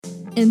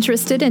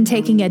Interested in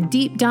taking a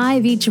deep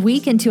dive each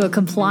week into a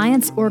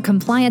compliance or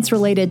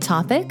compliance-related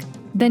topic?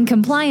 Then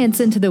Compliance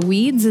Into the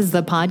Weeds is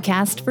the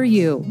podcast for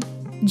you.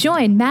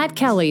 Join Matt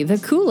Kelly, the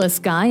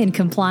coolest guy in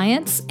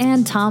compliance,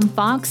 and Tom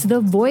Fox,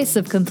 the voice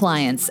of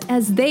compliance,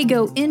 as they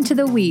go into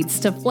the weeds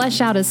to flesh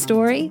out a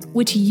story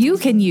which you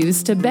can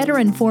use to better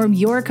inform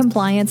your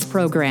compliance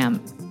program.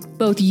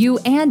 Both you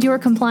and your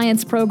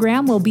compliance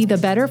program will be the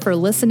better for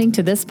listening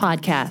to this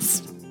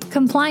podcast.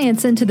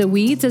 Compliance Into the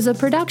Weeds is a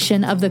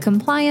production of the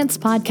Compliance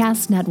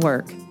Podcast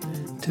Network.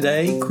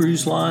 Today,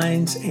 cruise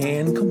lines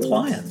and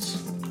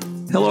compliance.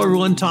 Hello,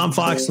 everyone. Tom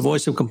Fox, the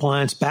voice of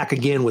compliance, back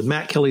again with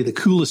Matt Kelly, the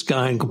coolest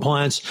guy in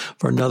compliance,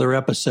 for another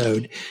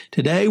episode.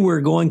 Today,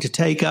 we're going to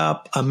take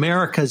up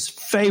America's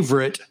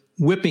favorite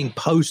whipping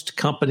post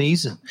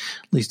companies, at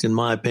least in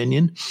my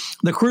opinion,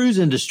 the cruise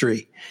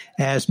industry,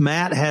 as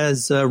Matt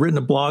has written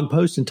a blog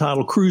post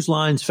entitled Cruise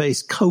Lines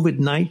Face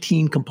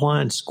COVID-19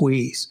 Compliance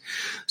Squeeze.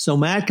 So,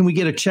 Matt, can we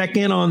get a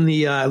check-in on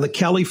the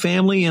Kelly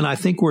family? And I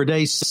think we're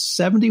day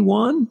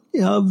 71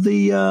 of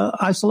the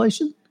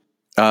isolation.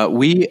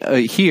 We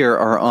here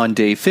are on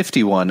day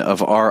 51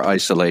 of our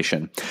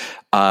isolation.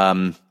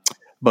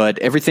 But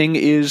everything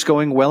is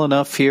going well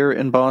enough here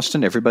in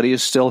Boston. Everybody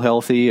is still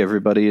healthy.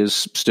 Everybody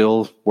is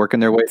still working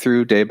their way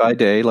through day by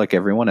day like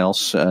everyone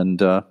else. And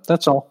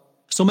that's all.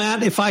 So,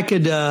 Matt, if I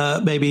could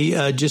maybe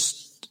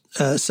just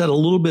set a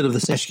little bit of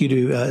this, ask you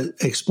to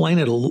explain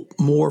it a little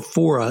more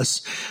for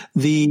us.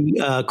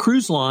 The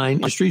cruise line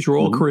industries,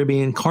 Royal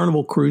Caribbean,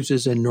 Carnival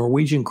Cruises, and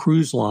Norwegian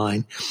Cruise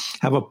Line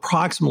have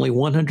approximately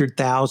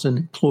 100,000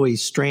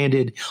 employees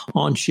stranded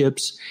on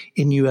ships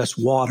in U.S.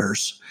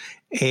 waters.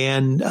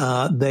 And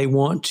they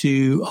want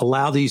to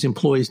allow these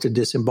employees to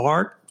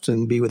disembark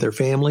and be with their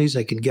families.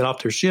 They can get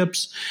off their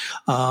ships.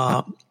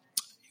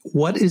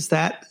 What is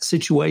that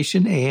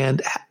situation,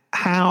 and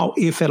how,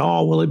 if at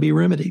all, will it be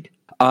remedied?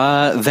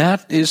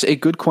 That is a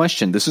good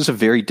question. This is a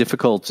very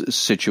difficult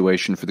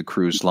situation for the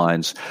cruise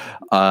lines.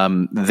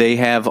 They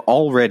have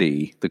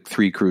already, the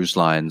three cruise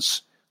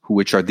lines,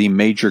 which are the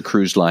major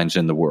cruise lines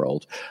in the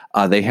world,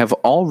 they have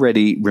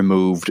already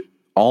removed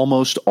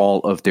almost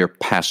all of their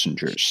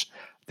passengers.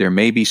 There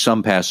may be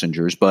some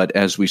passengers, but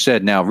as we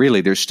said, now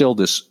really there's still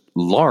this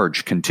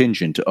large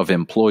contingent of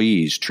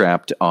employees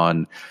trapped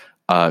on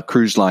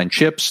cruise line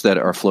ships that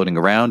are floating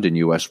around in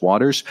U.S.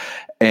 waters.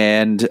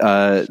 And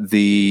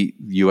the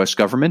U.S.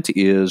 government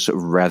is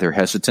rather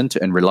hesitant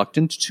and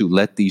reluctant to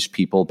let these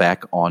people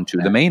back onto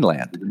the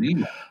mainland.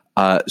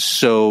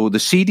 So the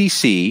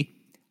CDC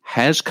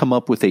has come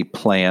up with a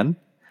plan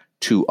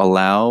to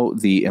allow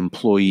the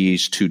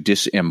employees to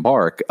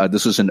disembark.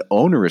 This is an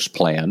onerous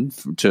plan,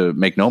 to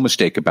make no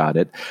mistake about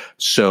it.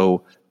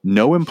 So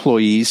no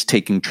employees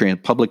taking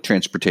public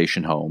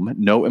transportation home,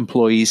 no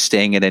employees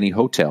staying at any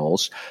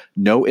hotels,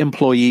 no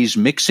employees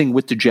mixing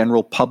with the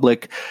general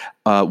public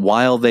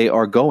while they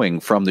are going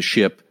from the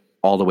ship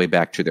all the way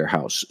back to their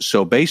house.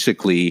 So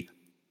basically,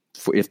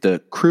 if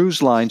the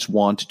cruise lines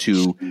want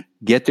to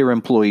get their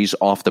employees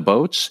off the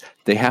boats,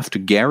 they have to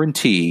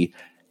guarantee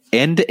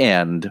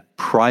end-to-end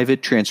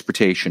private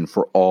transportation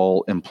for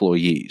all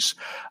employees.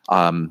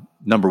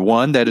 Number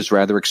one, that is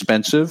rather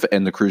expensive,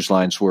 and the cruise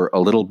lines were a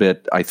little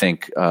bit, I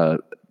think,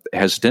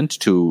 hesitant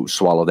to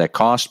swallow that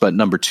cost. But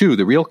number two,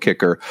 the real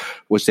kicker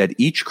was that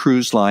each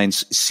cruise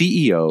line's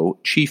CEO,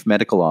 chief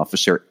medical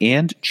officer,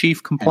 and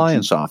chief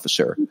compliance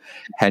officer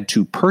had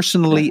to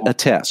personally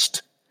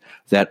attest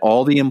that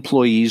all the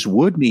employees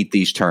would meet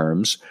these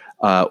terms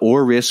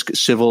or risk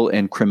civil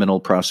and criminal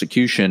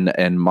prosecution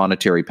and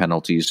monetary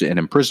penalties and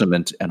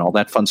imprisonment and all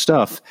that fun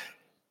stuff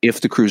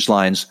if the cruise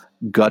lines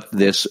got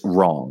this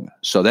wrong.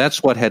 So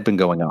that's what had been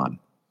going on.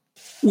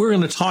 We're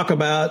going to talk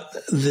about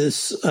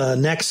this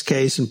next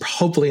case and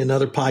hopefully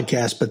another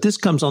podcast, but this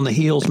comes on the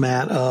heels,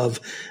 Matt, of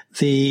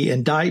the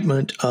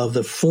indictment of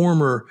the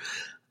former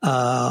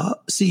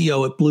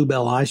CEO at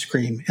Bluebell Ice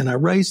Cream. And I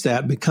raised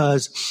that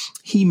because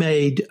he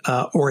made,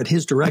 or at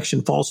his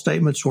direction, false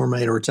statements were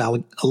made, or it's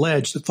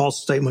alleged that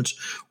false statements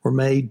were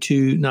made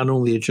to not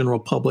only the general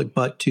public,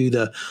 but to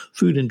the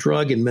Food and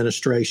Drug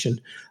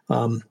Administration.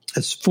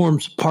 It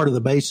forms part of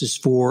the basis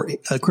for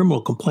a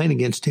criminal complaint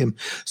against him.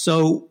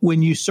 So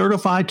when you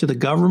certify to the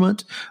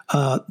government,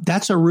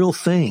 that's a real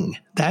thing.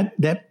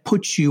 That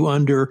puts you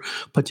under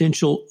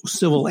potential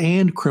civil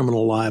and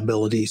criminal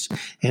liabilities.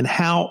 And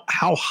how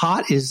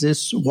hot is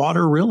this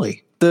water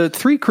really? The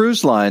three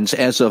cruise lines,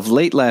 as of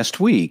late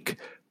last week,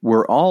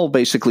 were all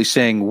basically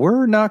saying,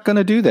 we're not going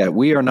to do that.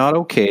 We are not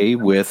okay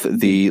with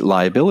the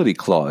liability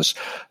clause.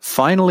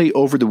 Finally,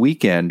 over the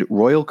weekend,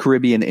 Royal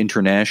Caribbean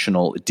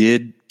International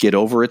did get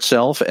over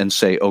itself and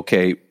say,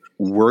 okay,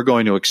 we're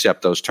going to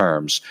accept those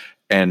terms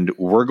and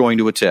we're going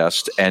to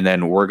attest, and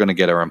then we're going to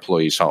get our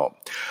employees home.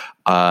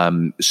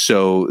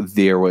 So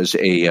there was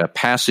a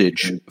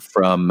passage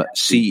from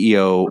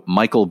CEO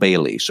Michael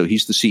Bailey. So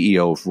he's the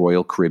CEO of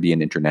Royal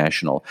Caribbean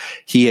International.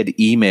 He had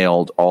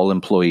emailed all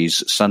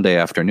employees Sunday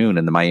afternoon,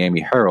 and the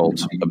Miami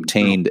Herald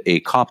obtained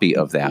a copy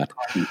of that.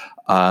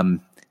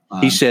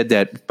 He said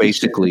that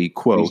basically,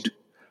 quote,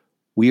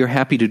 We are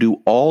happy to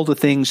do all the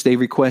things they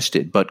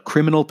requested, but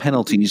criminal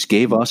penalties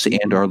gave us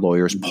and our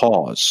lawyers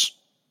pause.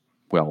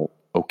 Well,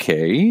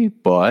 okay,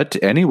 but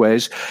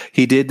anyways,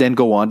 he did then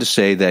go on to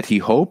say that he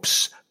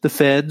hopes the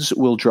feds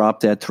will drop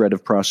that threat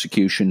of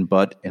prosecution,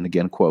 but, and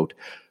again, quote,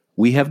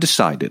 "We have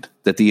decided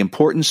that the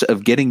importance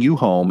of getting you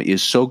home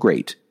is so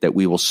great that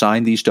we will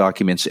sign these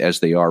documents as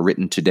they are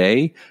written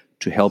today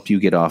to help you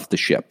get off the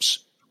ships."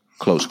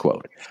 Close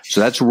quote. So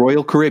that's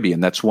Royal Caribbean.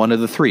 That's one of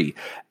the three.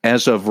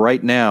 As of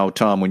right now,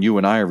 Tom, when you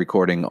and I are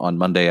recording on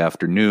Monday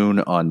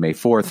afternoon on May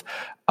 4th,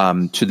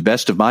 to the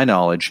best of my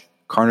knowledge,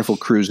 Carnival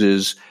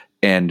Cruises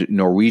and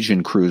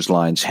Norwegian Cruise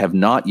Lines have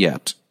not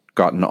yet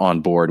gotten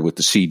on board with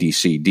the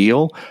CDC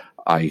deal.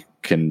 I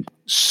can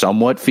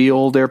somewhat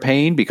feel their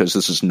pain because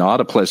this is not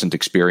a pleasant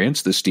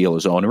experience. This deal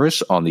is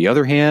onerous. On the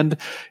other hand,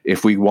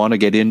 if we want to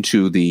get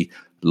into the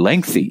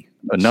lengthy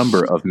a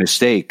number of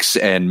mistakes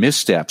and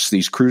missteps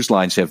these cruise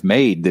lines have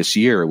made this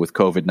year with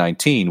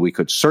COVID-19, we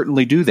could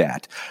certainly do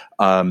that.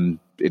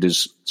 It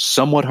is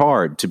somewhat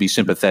hard to be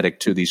sympathetic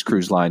to these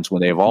cruise lines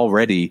when they have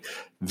already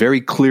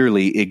very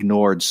clearly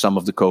ignored some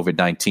of the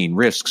COVID-19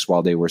 risks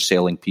while they were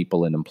sailing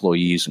people and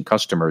employees and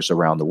customers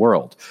around the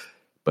world.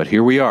 But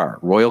here we are.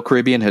 Royal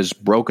Caribbean has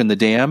broken the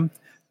dam.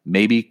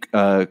 Maybe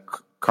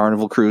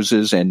Carnival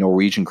Cruises and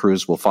Norwegian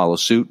Cruise will follow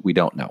suit. We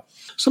don't know.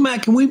 So,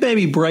 Matt, can we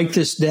maybe break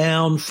this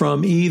down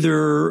from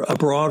either a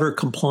broader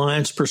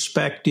compliance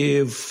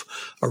perspective,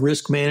 a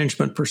risk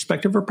management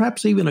perspective, or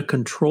perhaps even a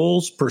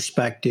controls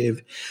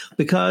perspective?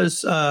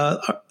 Because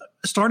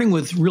starting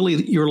with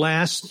really your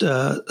last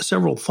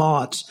several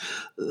thoughts,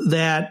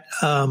 that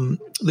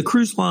the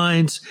cruise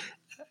lines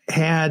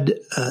had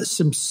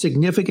some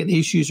significant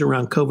issues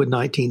around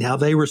COVID-19, how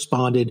they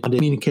responded to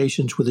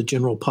communications with the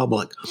general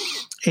public.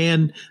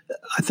 And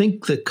I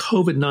think the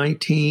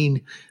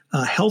COVID-19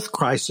 health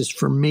crisis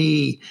for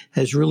me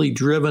has really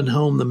driven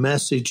home the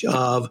message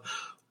of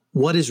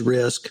what is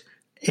risk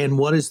and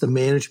what is the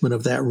management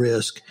of that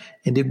risk.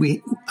 And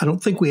I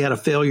don't think we had a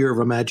failure of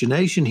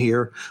imagination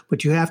here,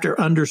 but you have to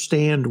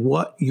understand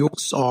what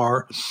yours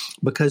are,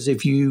 because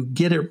if you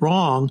get it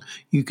wrong,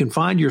 you can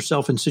find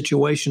yourself in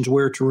situations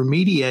where to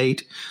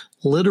remediate,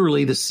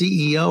 literally the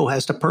CEO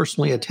has to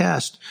personally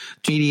attest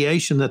to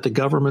mediation that the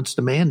government's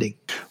demanding.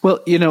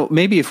 Well,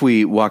 maybe if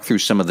we walk through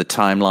some of the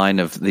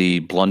timeline of the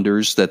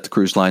blunders that the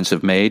cruise lines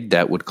have made,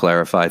 that would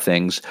clarify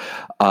things.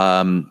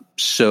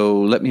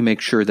 So let me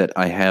make sure that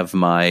I have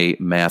my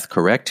math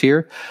correct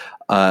here.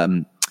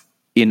 By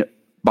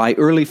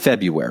early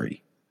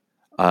February,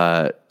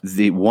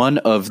 one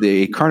of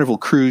the Carnival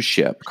cruise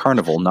ship,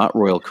 Carnival, not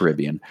Royal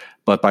Caribbean,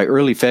 but by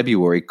early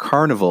February,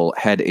 Carnival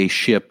had a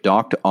ship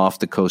docked off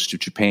the coast of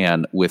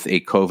Japan with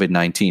a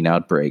COVID-19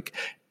 outbreak.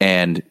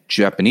 And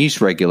Japanese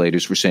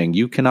regulators were saying,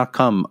 you cannot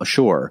come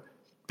ashore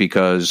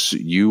because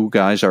you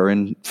guys are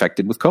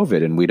infected with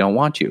COVID and we don't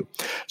want you.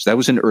 So that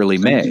was in early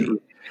May.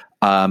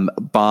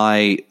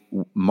 By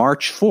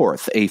March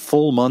 4th, a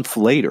full month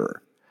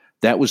later,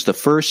 that was the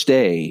first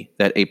day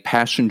that a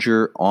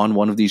passenger on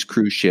one of these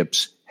cruise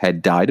ships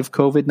had died of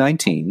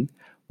COVID-19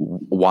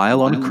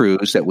 while on a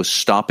cruise that was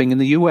stopping in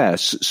the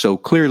U.S. So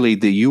clearly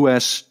the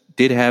U.S.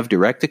 did have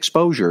direct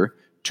exposure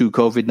to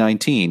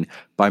COVID-19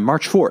 by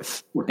March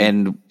 4th.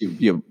 And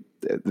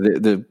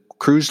the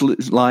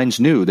cruise lines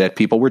knew that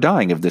people were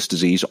dying of this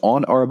disease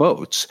on our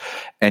boats.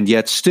 And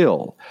yet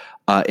still,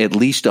 at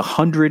least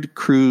 100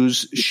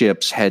 cruise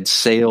ships had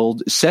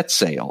set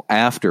sail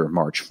after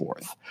March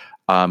 4th.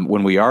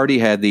 When we already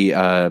had the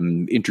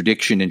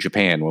interdiction in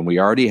Japan, when we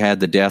already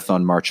had the death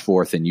on March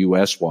 4th in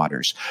U.S.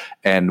 waters,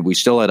 and we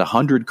still had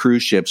 100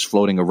 cruise ships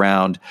floating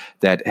around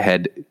that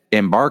had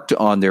embarked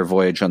on their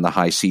voyage on the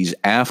high seas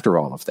after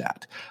all of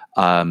that.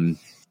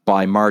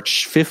 By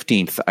March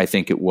 15th, I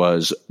think it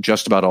was,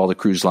 just about all the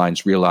cruise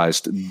lines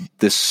realized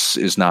this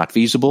is not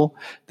feasible.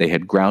 They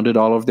had grounded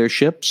all of their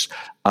ships.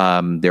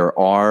 There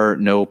are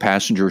no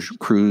passenger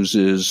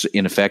cruises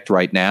in effect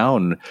right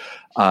now.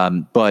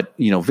 But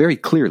very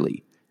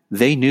clearly,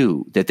 they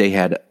knew that they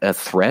had a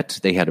threat.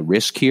 They had a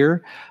risk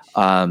here.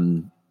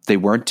 They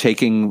weren't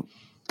taking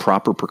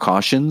proper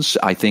precautions,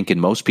 I think, in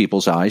most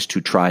people's eyes, to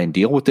try and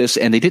deal with this.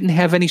 And they didn't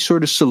have any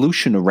sort of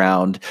solution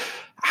around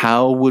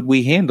how would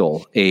we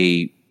handle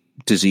a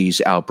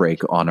disease outbreak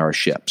on our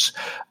ships.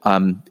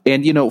 And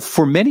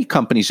for many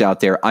companies out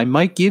there, I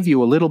might give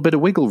you a little bit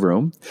of wiggle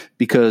room,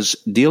 because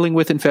dealing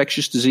with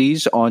infectious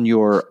disease in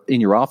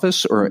your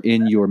office or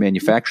in your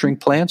manufacturing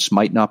plants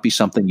might not be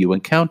something you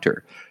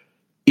encounter.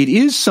 It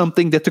is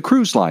something that the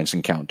cruise lines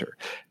encounter.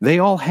 They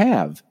all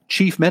have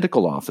chief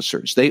medical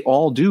officers. They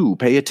all do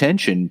pay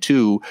attention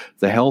to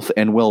the health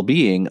and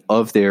well-being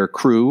of their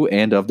crew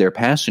and of their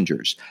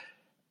passengers.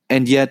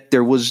 And yet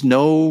there was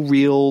no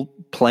real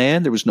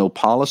plan, there was no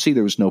policy,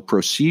 there was no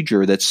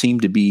procedure that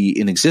seemed to be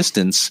in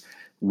existence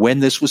when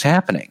this was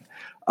happening.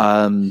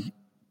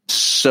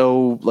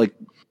 So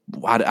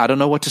I don't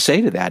know what to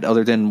say to that,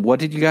 other than, what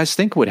did you guys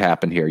think would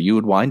happen here? You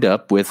would wind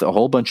up with a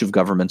whole bunch of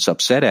governments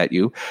upset at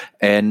you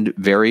and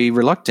very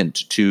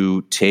reluctant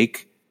to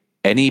take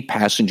any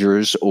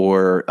passengers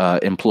or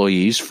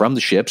employees from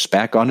the ships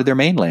back onto their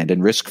mainland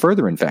and risk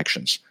further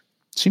infections.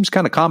 Seems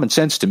kind of common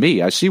sense to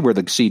me. I see where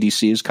the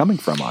CDC is coming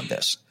from on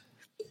this.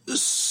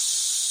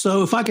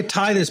 So if I could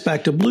tie this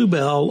back to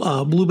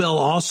Bluebell, Bluebell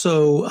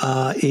also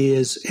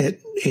is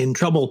in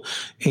trouble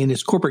in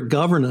its corporate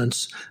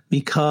governance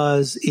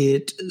because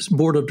its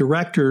board of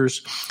directors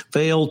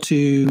failed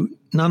to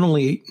not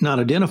only not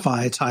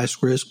identify its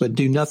highest risk, but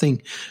do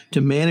nothing to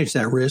manage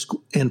that risk.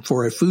 And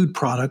for a food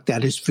product,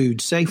 that is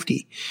food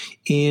safety.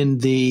 In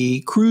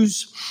the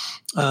cruise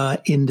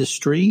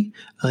industry,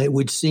 it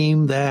would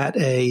seem that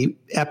a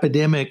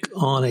epidemic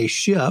on a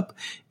ship,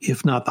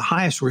 if not the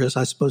highest risk,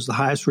 I suppose the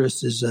highest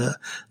risk is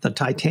the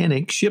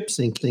Titanic ship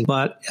sinking.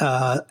 But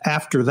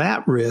after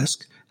that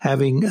risk,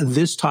 having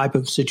this type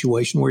of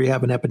situation where you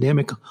have an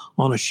epidemic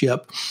on a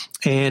ship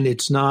and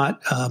it's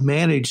not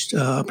managed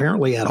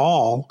apparently at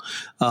all,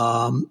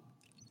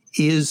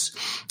 is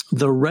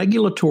the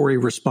regulatory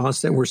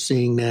response that we're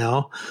seeing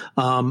now.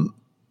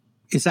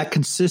 Is that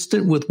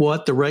consistent with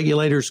what the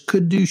regulators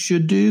could do,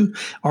 should do?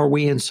 Are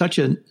we in such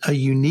a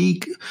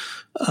unique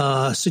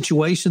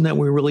situation that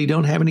we really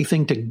don't have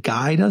anything to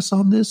guide us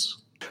on this?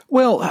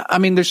 Well, I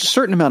mean, there's a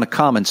certain amount of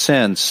common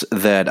sense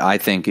that I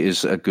think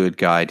is a good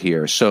guide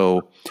here.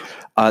 So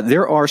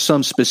there are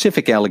some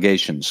specific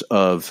allegations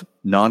of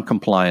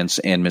noncompliance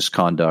and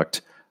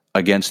misconduct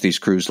against these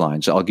cruise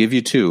lines. I'll give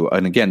you two.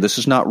 And again, this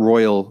is not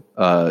Royal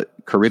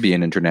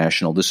Caribbean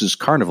International. This is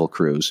Carnival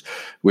Cruise,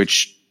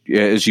 which,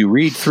 as you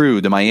read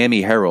through, the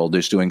Miami Herald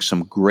is doing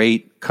some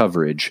great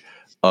coverage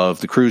of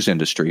the cruise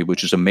industry,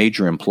 which is a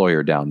major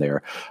employer down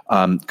there.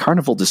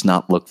 Carnival does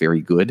not look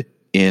very good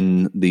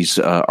in these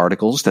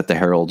articles that the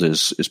Herald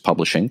is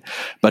publishing.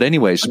 But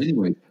anyways,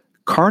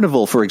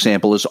 Carnival, for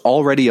example, is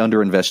already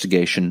under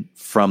investigation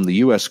from the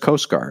U.S.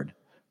 Coast Guard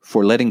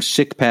for letting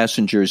sick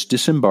passengers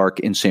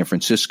disembark in San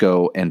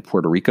Francisco and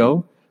Puerto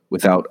Rico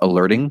without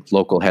alerting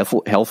local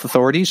health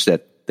authorities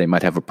that they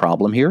might have a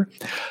problem here.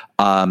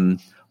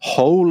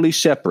 Wholly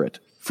separate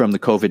from the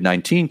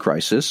COVID-19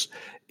 crisis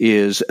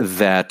is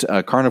that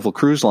Carnival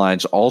Cruise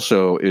Lines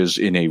also is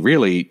in a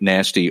really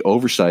nasty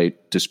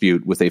oversight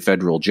dispute with a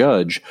federal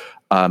judge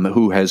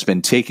who has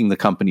been taking the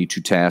company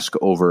to task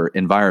over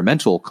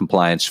environmental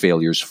compliance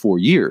failures for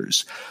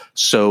years.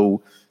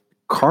 So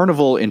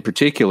Carnival in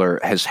particular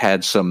has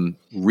had some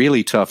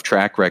really tough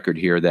track record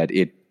here that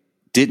it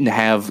didn't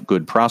have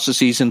good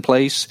processes in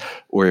place,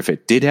 or if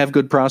it did have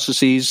good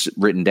processes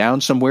written down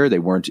somewhere, they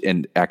weren't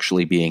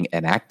actually being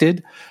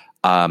enacted.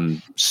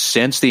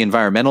 Since the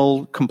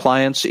environmental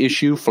compliance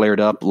issue flared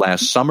up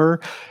last summer,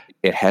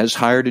 it has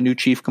hired a new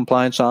chief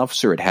compliance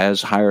officer. It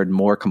has hired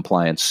more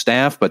compliance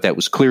staff, but that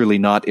was clearly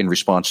not in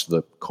response to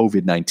the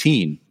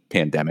COVID-19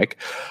 pandemic.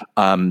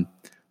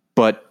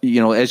 But,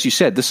 as you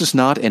said, this is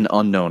not an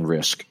unknown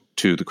risk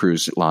to the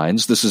cruise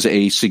lines. This is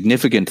a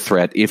significant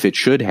threat if it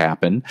should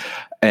happen.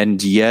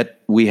 And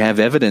yet we have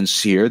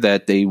evidence here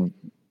that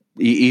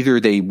either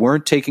they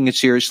weren't taking it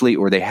seriously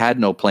or they had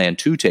no plan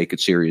to take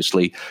it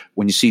seriously.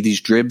 When you see these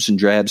dribs and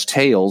drabs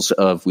tales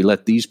of we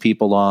let these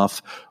people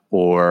off,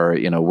 or,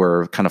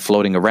 we're kind of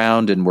floating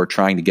around and we're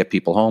trying to get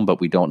people home,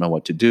 but we don't know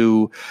what to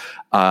do.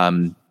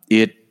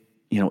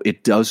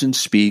 It doesn't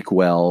speak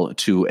well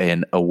to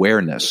an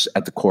awareness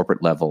at the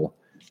corporate level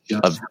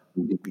of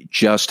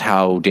just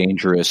how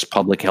dangerous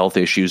public health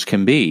issues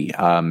can be.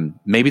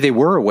 Maybe they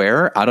were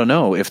aware. I don't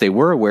know. If they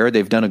were aware,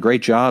 they've done a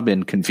great job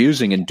in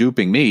confusing and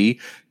duping me,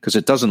 because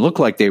it doesn't look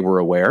like they were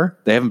aware.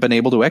 They haven't been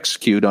able to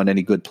execute on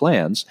any good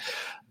plans.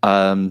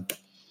 And,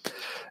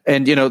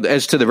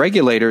 as to the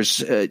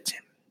regulators,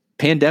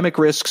 pandemic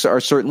risks are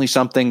certainly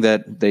something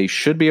that they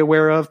should be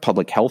aware of.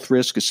 Public health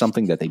risk is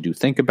something that they do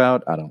think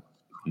about. I don't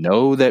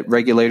know that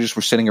regulators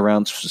were sitting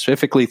around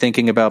specifically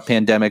thinking about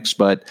pandemics,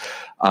 but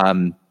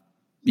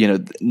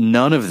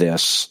none of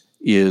this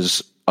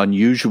is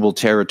unusual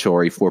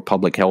territory for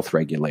public health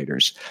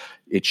regulators.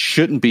 It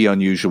shouldn't be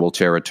unusual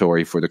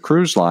territory for the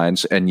cruise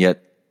lines, and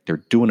yet they're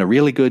doing a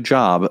really good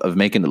job of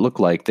making it look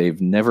like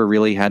they've never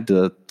really had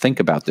to think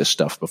about this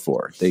stuff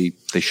before. They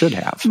should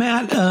have.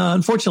 Matt,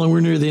 unfortunately, we're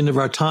near the end of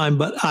our time,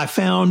 but I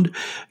found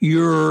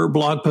your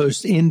blog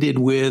post ended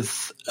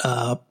with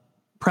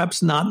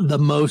perhaps not the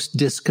most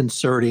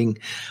disconcerting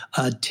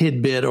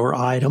tidbit or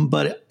item,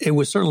 but it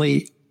was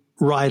certainly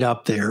right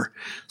up there.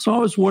 So I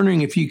was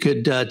wondering if you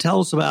could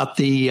tell us about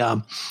the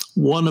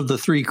one of the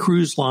three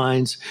cruise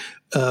lines,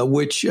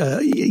 which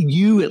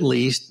you at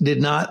least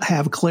did not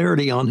have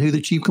clarity on who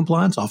the chief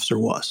compliance officer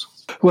was.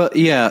 Well,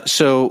 yeah.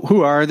 So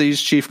who are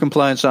these chief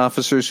compliance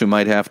officers who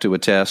might have to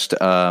attest?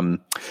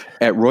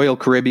 At Royal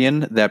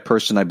Caribbean, that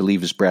person, I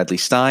believe, is Bradley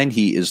Stein.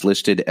 He is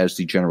listed as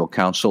the general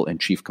counsel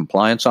and chief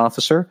compliance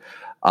officer.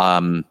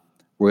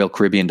 Royal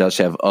Caribbean does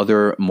have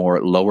other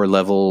more lower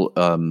level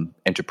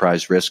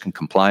enterprise risk and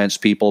compliance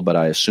people, but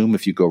I assume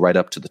if you go right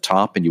up to the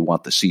top and you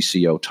want the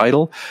CCO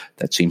title,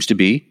 that seems to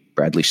be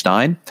Bradley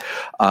Stein.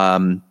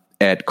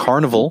 At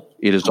Carnival,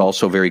 it is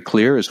also very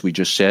clear, as we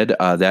just said,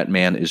 that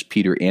man is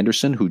Peter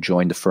Anderson, who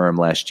joined the firm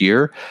last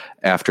year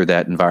after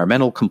that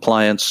environmental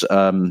compliance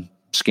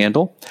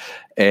scandal.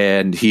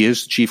 and he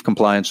is the chief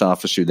compliance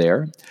officer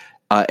there.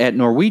 At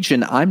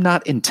Norwegian, I'm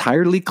not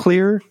entirely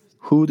clear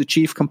who the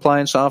chief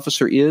compliance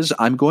officer is.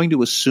 I'm going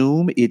to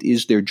assume it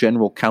is their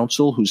general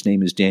counsel, whose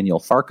name is Daniel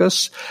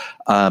Farkas.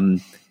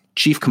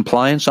 Chief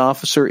compliance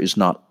officer is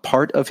not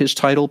part of his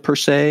title per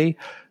se,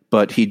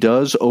 but he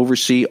does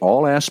oversee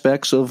all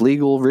aspects of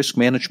legal, risk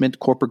management,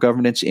 corporate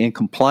governance, and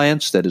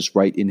compliance. That is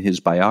right in his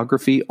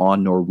biography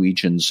on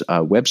Norwegian's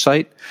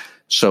website.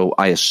 So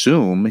I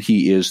assume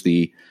he is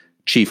the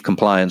chief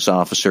compliance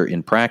officer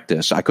in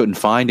practice. I couldn't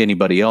find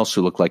anybody else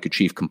who looked like a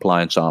chief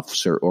compliance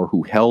officer or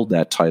who held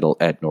that title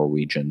at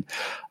Norwegian.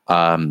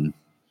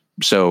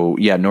 So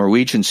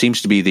Norwegian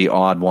seems to be the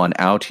odd one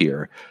out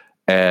here.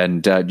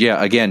 And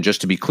again,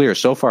 just to be clear,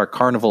 so far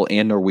Carnival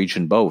and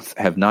Norwegian both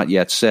have not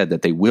yet said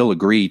that they will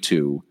agree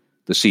to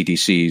the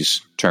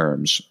CDC's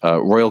terms.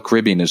 Royal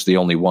Caribbean is the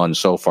only one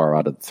so far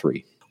out of the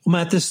three. Well,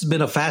 Matt, this has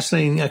been a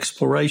fascinating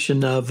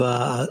exploration of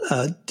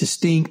a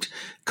distinct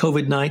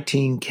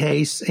COVID-19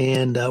 case,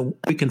 and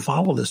we can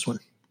follow this one.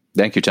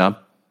 Thank you, Tom.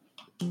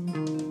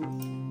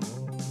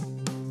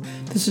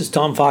 This is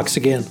Tom Fox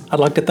again. I'd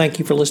like to thank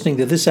you for listening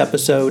to this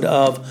episode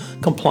of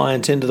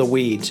Compliance Into the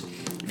Weeds.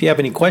 If you have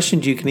any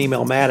questions, you can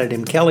email Matt at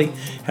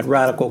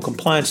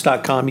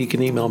mkelly@radicalcompliance.com. You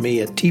can email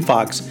me at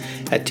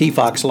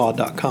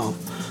tfox@tfoxlaw.com.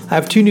 I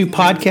have 2 new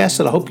podcasts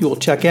that I hope you will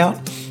check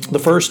out. The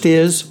first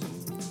is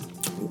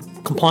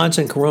Compliance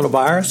and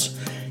Coronavirus,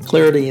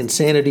 Clarity and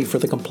Sanity for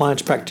the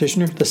Compliance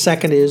Practitioner. The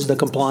second is The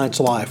Compliance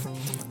Life,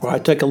 where I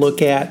take a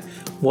look at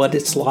what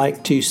it's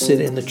like to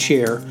sit in the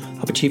chair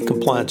of a Chief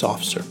Compliance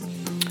Officer.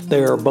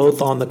 They are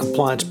both on the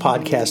Compliance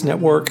Podcast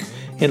Network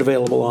and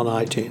available on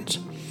iTunes.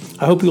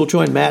 I hope you'll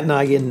join Matt and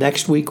I again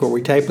next week, where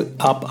we take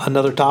up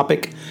another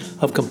topic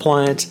of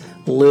compliance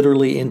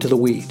literally into the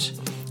weeds.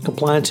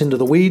 Compliance Into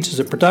the Weeds is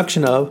a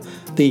production of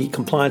the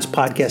Compliance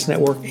Podcast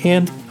Network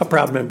and a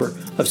proud member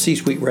of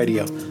C-Suite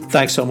Radio.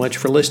 Thanks so much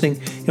for listening,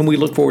 and we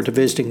look forward to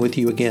visiting with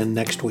you again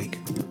next week.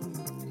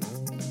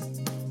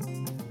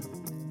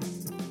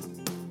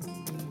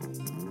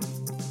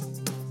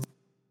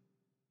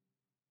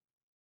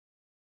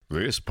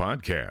 This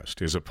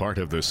podcast is a part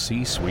of the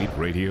C-Suite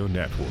Radio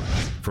Network.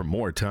 For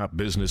more top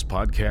business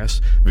podcasts,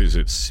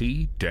 visit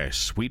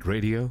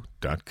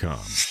c-suiteradio.com.